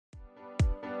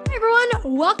Hi,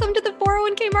 everyone. Welcome to the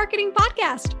 401k Marketing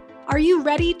Podcast. Are you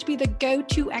ready to be the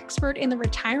go-to expert in the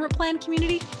retirement plan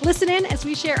community? Listen in as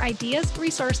we share ideas,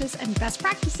 resources, and best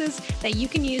practices that you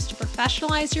can use to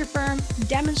professionalize your firm,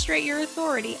 demonstrate your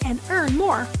authority, and earn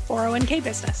more 401k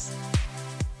business.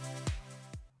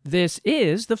 This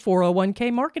is the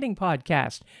 401k Marketing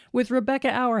Podcast with Rebecca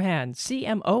Hourihan,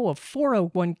 CMO of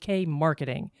 401k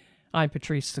Marketing. I'm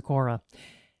Patrice Sikora.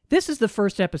 This is the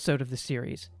first episode of the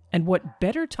series, and what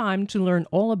better time to learn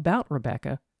all about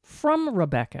Rebecca from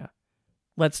Rebecca.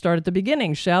 Let's start at the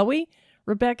beginning, shall we?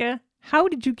 Rebecca, how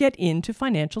did you get into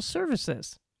financial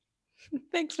services?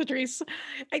 Thanks, Patrice.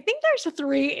 I think there's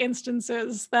three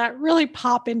instances that really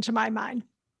pop into my mind.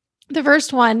 The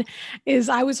first one is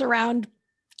I was around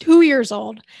 2 years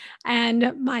old,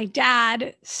 and my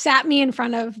dad sat me in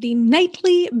front of the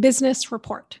nightly business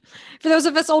report. For those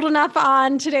of us old enough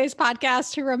on today's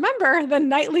podcast to remember the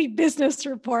nightly business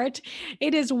report,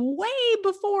 it is way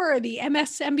before the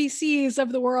MSNBCs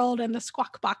of the world and the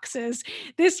Squawk Boxes.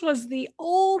 This was the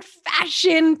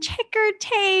old-fashioned ticker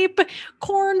tape,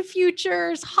 corn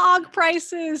futures, hog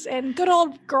prices, and good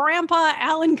old Grandpa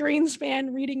Alan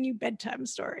Greenspan reading you bedtime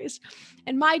stories.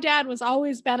 And my dad was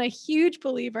always been a huge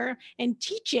believer in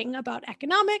teaching about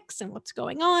economics and what's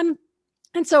going on.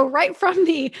 And so right from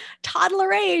the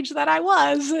toddler age that I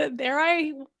was, there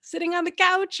I sitting on the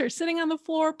couch or sitting on the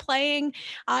floor playing,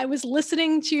 I was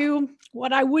listening to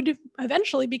what I would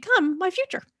eventually become my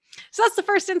future. So that's the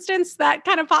first instance that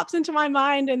kind of pops into my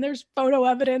mind, and there's photo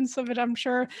evidence of it, I'm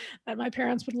sure, that my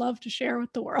parents would love to share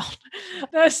with the world.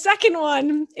 The second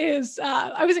one is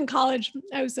I was in college.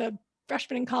 I was a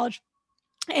freshman in college,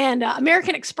 and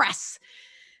American Express.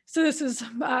 So this is,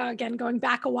 again, going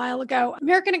back a while ago.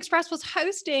 American Express was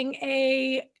hosting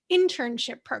a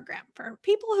internship program for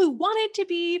people who wanted to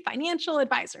be financial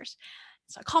advisors.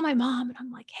 So I call my mom and I'm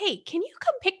like, hey, can you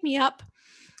come pick me up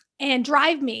and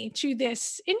drive me to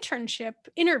this internship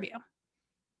interview?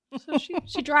 So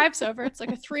she drives over. It's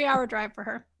like a 3-hour drive for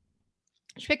her.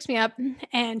 She picks me up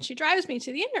and she drives me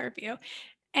to the interview.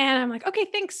 And I'm like, okay,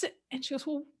 thanks. And she goes,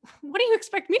 well, what do you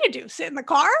expect me to do? Sit in the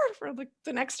car for like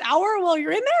the next hour while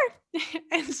you're in there?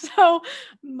 And so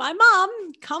my mom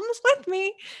comes with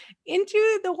me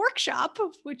into the workshop,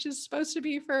 which is supposed to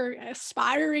be for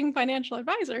aspiring financial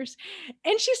advisors.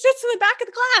 And she sits in the back of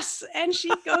the class and she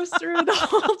goes through the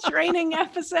whole training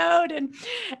episode.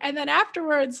 And then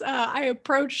afterwards, I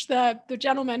approach the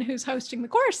gentleman who's hosting the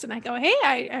course and I go,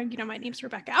 hey, my name's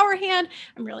Rebecca Hourihan.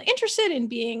 I'm really interested in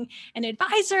being an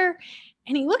advisor.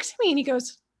 And he looks at me and he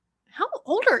goes, how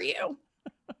old are you?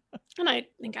 And I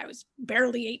think I was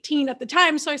barely 18 at the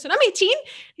time. So I said, I'm 18.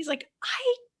 He's like,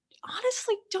 I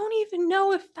honestly don't even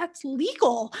know if that's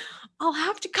legal. I'll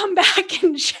have to come back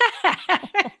and check.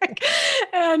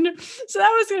 And so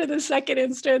that was kind of the second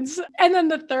instance. And then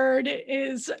the third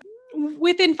is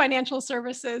within financial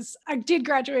services. I did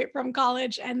graduate from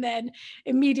college and then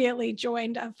immediately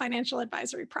joined a financial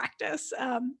advisory practice.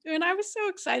 And I was so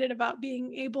excited about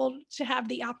being able to have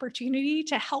the opportunity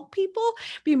to help people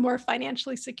be more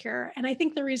financially secure. And I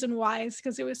think the reason why is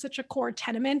because it was such a core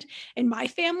tenet in my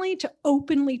family to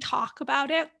openly talk about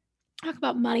it. Talk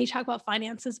about money, talk about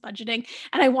finances, budgeting.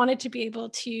 And I wanted to be able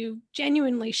to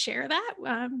genuinely share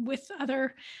that with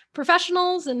other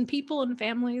professionals and people and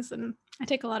families. And I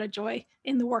take a lot of joy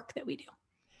in the work that we do.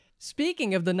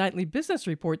 Speaking of the nightly business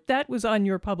report, that was on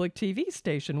your public TV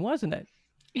station, wasn't it?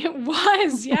 It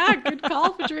was. Yeah. Good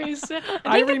call, Patrice.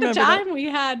 I think at the time we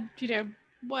had,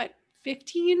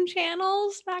 15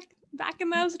 channels back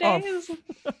in those days?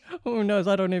 Oh, who knows?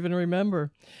 I don't even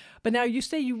remember. But now you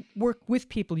say you work with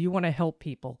people, you want to help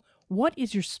people. What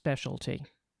is your specialty?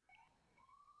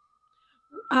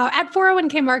 At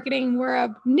 401k Marketing, we're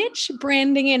a niche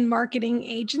branding and marketing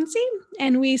agency,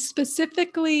 and we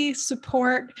specifically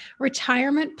support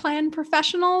retirement plan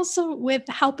professionals with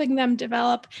helping them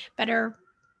develop better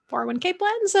 401k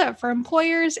plans for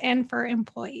employers and for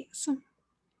employees.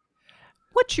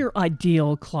 What's your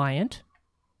ideal client?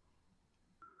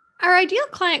 Our ideal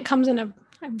client comes in a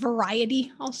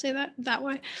variety, I'll say that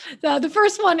way. The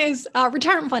first one is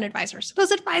retirement plan advisors. Those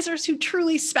advisors who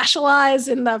truly specialize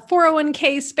in the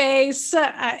 401k space,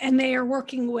 and they are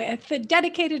working with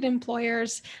dedicated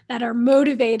employers that are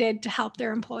motivated to help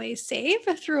their employees save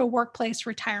through a workplace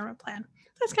retirement plan.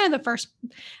 That's kind of the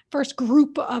first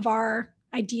group of our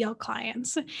ideal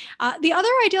clients. The other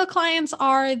ideal clients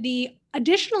are the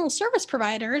additional service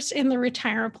providers in the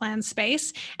retirement plan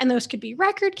space. And those could be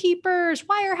record keepers,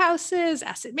 wirehouses,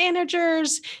 asset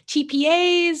managers,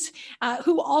 TPAs,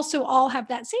 who also all have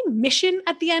that same mission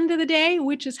at the end of the day,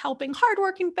 which is helping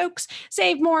hardworking folks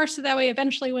save more so that way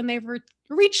eventually when they've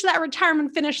reached that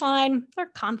retirement finish line, they're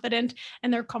confident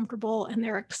and they're comfortable and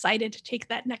they're excited to take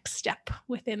that next step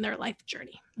within their life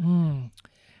journey.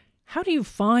 How do you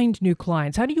find new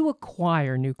clients? How do you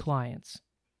acquire new clients?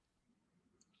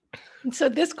 So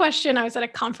this question, I was at a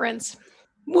conference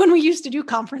when we used to do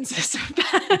conferences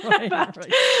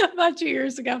about 2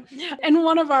 years ago. And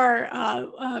one of our,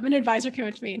 an advisor came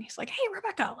up to me and he's like, hey,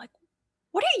 Rebecca, like,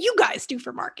 what do you guys do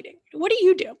for marketing? What do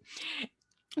you do?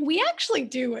 We actually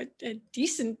do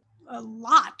a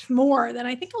lot more than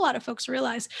I think a lot of folks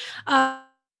realize.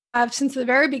 I've since the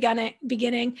very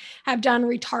beginning have done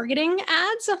retargeting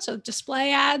ads, so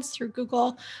display ads through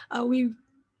Google. We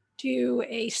do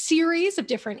a series of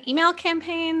different email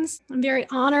campaigns. I'm very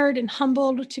honored and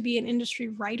humbled to be an industry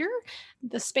writer,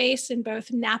 the space in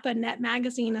both Napa Net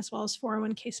Magazine as well as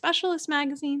 401k Specialist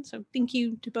Magazine. So thank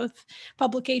you to both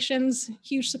publications,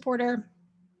 huge supporter,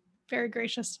 very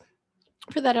gracious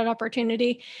for that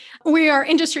opportunity. We are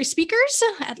industry speakers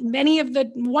at many of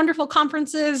the wonderful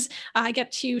conferences. I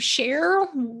get to share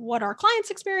what our clients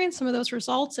experience, some of those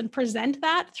results, and present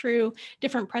that through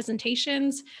different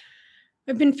presentations.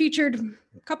 I've been featured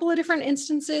a couple of different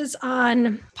instances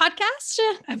on podcasts.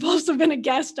 I've also been a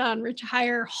guest on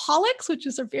Retireaholics, which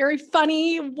is a very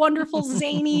funny, wonderful,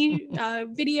 zany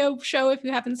video show. If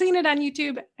you haven't seen it on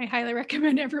YouTube, I highly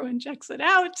recommend everyone checks it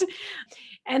out.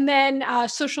 And then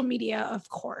social media, of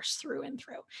course, through and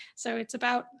through. So it's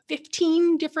about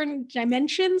 15 different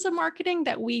dimensions of marketing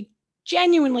that we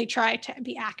genuinely try to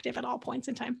be active at all points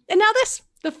in time. And now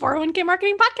the 401k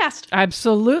Marketing Podcast.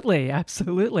 Absolutely.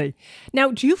 Absolutely.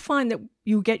 Now, do you find that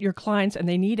you get your clients and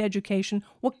they need education?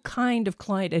 What kind of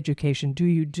client education do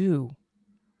you do?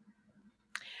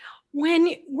 When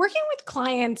working with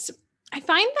clients, I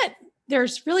find that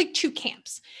there's really two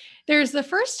camps. There's the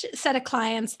first set of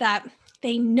clients that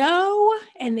they know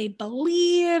and they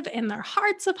believe in their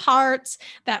hearts of hearts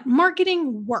that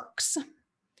marketing works.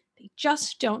 They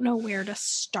just don't know where to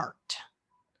start.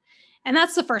 And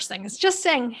that's the first thing. It's just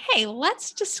saying, hey,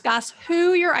 let's discuss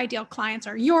who your ideal clients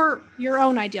are, your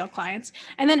own ideal clients.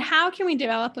 And then how can we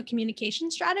develop a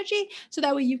communication strategy so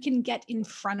that way you can get in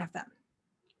front of them.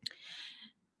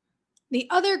 The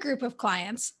other group of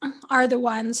clients are the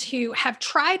ones who have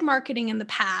tried marketing in the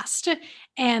past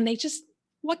and they just,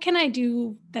 what can I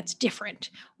do that's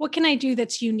different? What can I do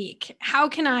that's unique? How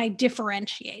can I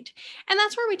differentiate? And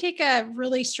that's where we take a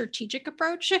really strategic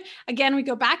approach. Again, we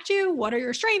go back to what are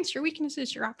your strengths, your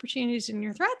weaknesses, your opportunities, and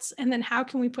your threats? And then how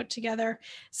can we put together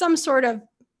some sort of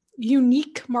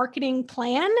unique marketing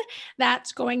plan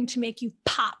that's going to make you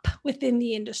pop within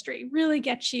the industry, really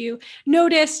get you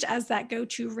noticed as that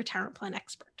go-to retirement plan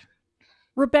expert.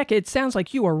 Rebecca, it sounds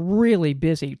like you are really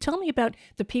busy. Tell me about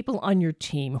the people on your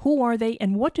team. Who are they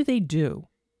and what do they do?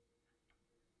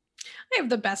 I have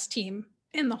the best team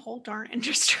in the whole darn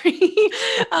industry.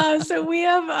 So we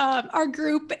have, our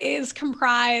group is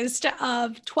comprised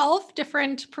of 12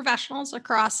 different professionals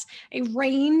across a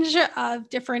range of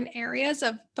different areas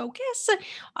of focus,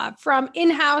 from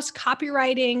in-house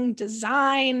copywriting,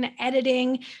 design,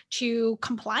 editing, to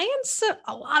compliance.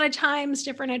 A lot of times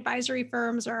different advisory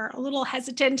firms are a little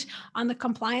hesitant on the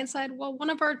compliance side. Well, one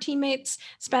of our teammates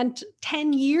spent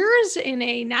 10 years in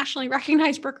a nationally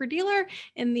recognized broker-dealer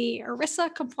in the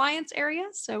ERISA compliance area.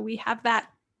 So we have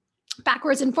that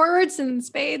backwards and forwards in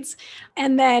spades.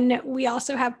 And then we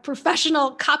also have professional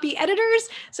copy editors.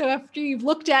 So after you've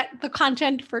looked at the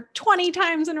content for 20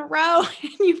 times in a row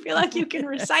and you feel like you can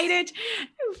recite it,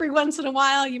 every once in a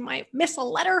while you might miss a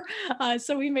letter.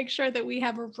 So we make sure that we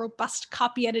have a robust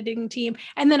copy editing team.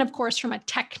 And then of course, from a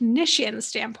technician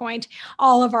standpoint,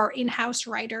 all of our in-house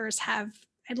writers have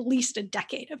at least a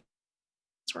decade of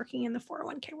working in the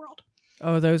 401k world.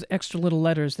 Oh, those extra little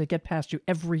letters, they get past you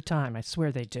every time. I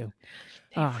swear they do.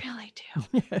 They really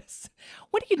do. Yes.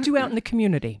 What do you do out in the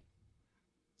community?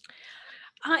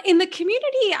 In the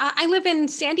community, I live in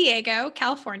San Diego,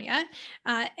 California.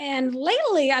 And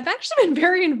lately, I've actually been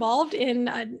very involved in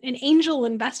an angel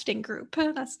investing group.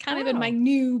 That's kind of been my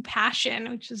new passion,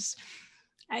 which is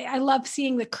I love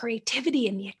seeing the creativity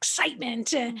and the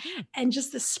excitement and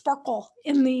just the sparkle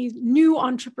in the new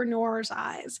entrepreneur's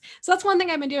eyes. So that's one thing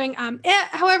I've been doing.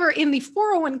 However, in the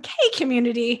 401k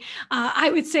community,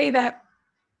 I would say that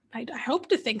I hope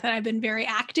to think that I've been very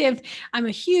active. I'm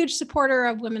a huge supporter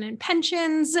of women in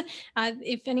pensions.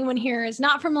 If anyone here is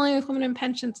not familiar with Women in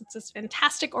Pensions, it's this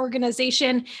fantastic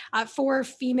organization for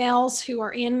females who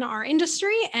are in our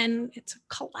industry. And it's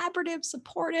a collaborative,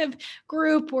 supportive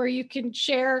group where you can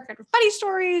share kind of funny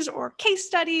stories or case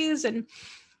studies. And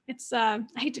it's, I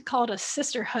hate to call it a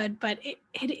sisterhood, but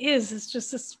it is. It's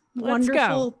just this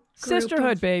wonderful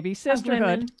sisterhood, baby.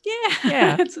 Sisterhood.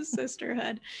 Yeah, it's a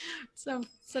sisterhood. So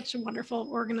such a wonderful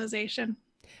organization.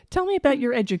 Tell me about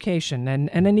your education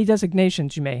and any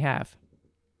designations you may have.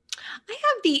 I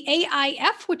have the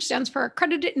AIF, which stands for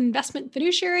Accredited Investment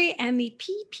Fiduciary, and the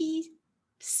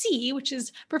PPC, which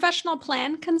is Professional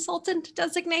Plan Consultant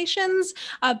designations.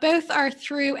 Both are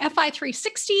through FI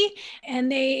 360,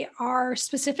 and they are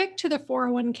specific to the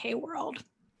 401k world.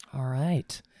 All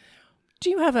right. Do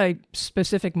you have a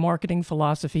specific marketing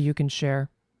philosophy you can share?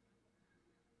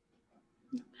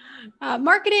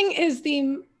 Marketing is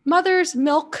the mother's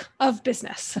milk of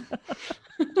business.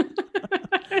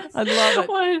 I love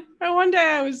it. One day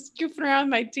I was goofing around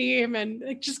with my team and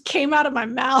it just came out of my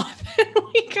mouth.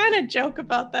 We kind of joke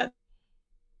about that.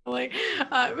 But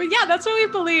yeah, that's what we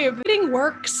believe. Marketing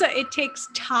works. It takes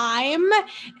time.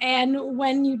 And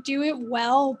when you do it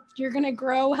well, you're going to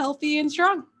grow healthy and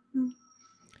strong.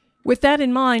 With that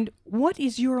in mind, what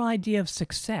is your idea of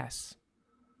success?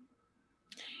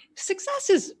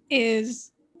 Success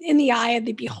is in the eye of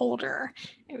the beholder.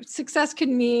 Success could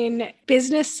mean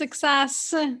business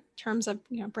success in terms of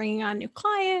bringing on new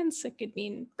clients. It could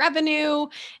mean revenue.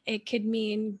 It could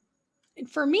mean,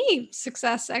 for me,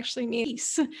 success actually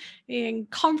means being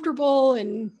comfortable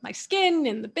in my skin,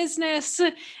 in the business,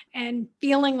 and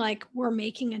feeling like we're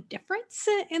making a difference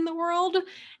in the world.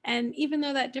 And even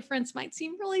though that difference might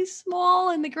seem really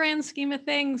small in the grand scheme of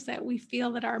things, that we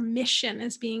feel that our mission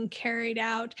is being carried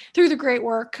out through the great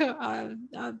work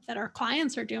that our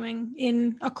clients are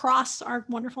doing across our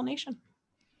wonderful nation.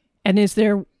 And is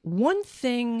there one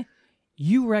thing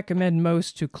you recommend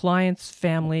most to clients,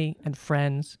 family, and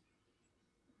friends?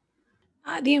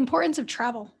 The importance of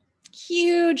travel.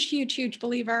 Huge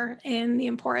believer in the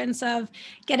importance of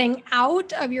getting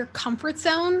out of your comfort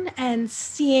zone and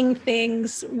seeing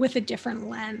things with a different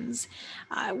lens.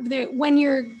 When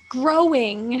you're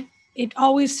growing, it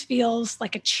always feels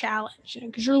like a challenge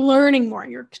because you're learning more.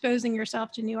 You're exposing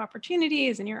yourself to new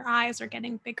opportunities and your eyes are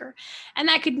getting bigger. And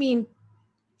that could mean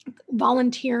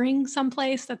volunteering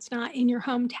someplace that's not in your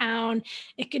hometown.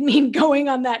 It could mean going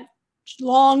on that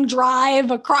long drive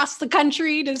across the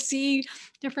country to see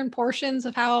different portions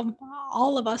of how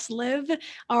all of us live,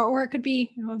 or it could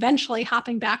be eventually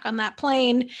hopping back on that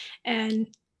plane and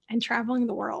traveling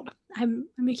the world. I'm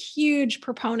a huge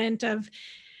proponent of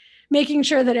making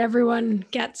sure that everyone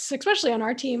gets, especially on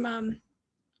our team,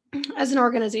 as an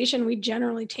organization, we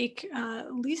generally take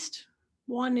at least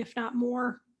one, if not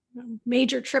more,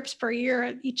 major trips per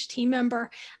year, each team member,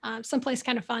 someplace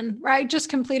kind of fun. I just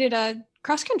completed a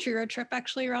cross-country road trip,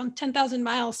 actually around 10,000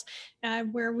 miles,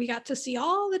 where we got to see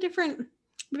all the different,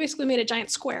 we basically made a giant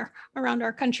square around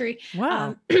our country.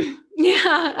 Wow.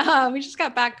 Yeah, we just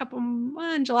got back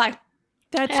in July.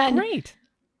 That's great.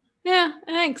 Yeah,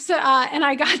 thanks. And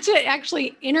I got to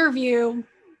actually interview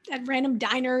at random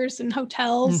diners and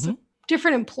hotels,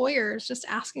 different employers, just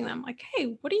asking them like, hey,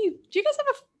 do you guys have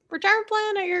a retirement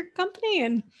plan at your company?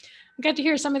 And I got to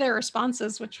hear some of their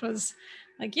responses, which was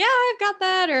like, yeah, I've got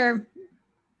that, or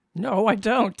no, I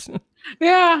don't.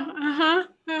 Yeah,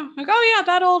 like, oh yeah,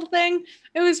 that old thing.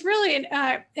 It was really,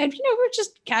 and we're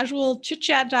just casual chit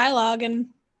chat dialogue, and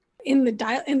in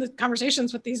the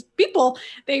conversations with these people,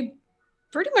 they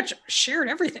pretty much shared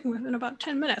everything within about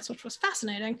 10 minutes, which was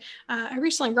fascinating. I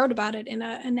recently wrote about it in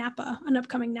an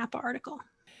upcoming Napa article.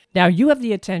 Now, you have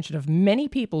the attention of many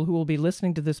people who will be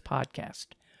listening to this podcast.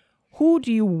 Who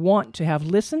do you want to have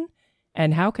listen,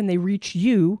 and how can they reach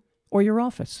you or your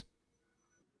office?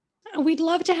 We'd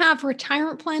love to have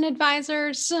retirement plan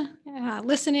advisors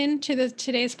listen in to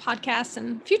today's podcast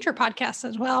and future podcasts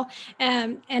as well.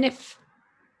 And if,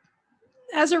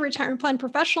 as a retirement plan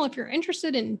professional, if you're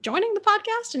interested in joining the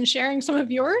podcast and sharing some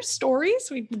of your stories,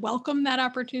 we welcome that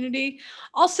opportunity.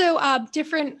 Also,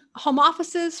 different home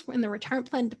offices in the retirement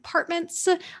plan departments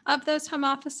of those home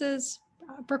offices,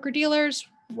 broker-dealers,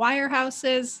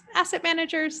 wirehouses, asset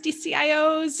managers,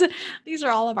 DCIOs. These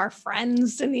are all of our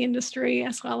friends in the industry,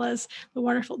 as well as the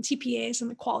wonderful TPAs and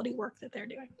the quality work that they're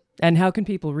doing. And how can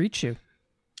people reach you?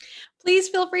 Please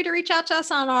feel free to reach out to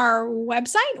us on our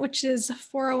website, which is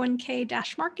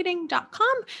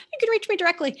 401k-marketing.com. You can reach me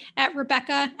directly at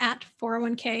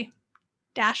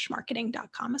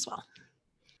Rebecca@401k-marketing.com as well.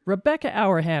 Rebecca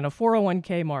Hourihan of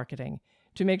 401k Marketing.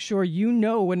 To make sure you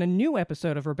know when a new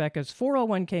episode of Rebecca's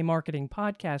 401k Marketing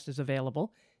Podcast is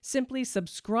available, simply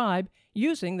subscribe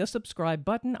using the subscribe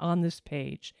button on this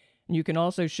page. And you can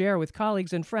also share with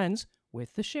colleagues and friends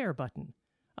with the share button.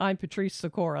 I'm Patrice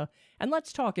Sikora, and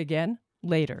let's talk again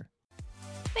later.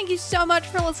 Thank you so much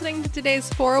for listening to today's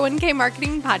 401k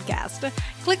Marketing Podcast.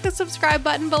 Click the subscribe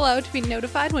button below to be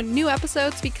notified when new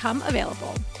episodes become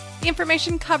available. The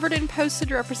information covered and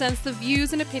posted represents the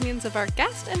views and opinions of our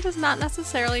guest and does not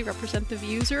necessarily represent the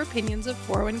views or opinions of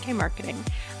 401k Marketing.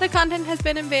 The content has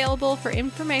been available for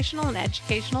informational and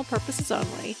educational purposes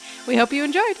only. We hope you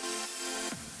enjoyed.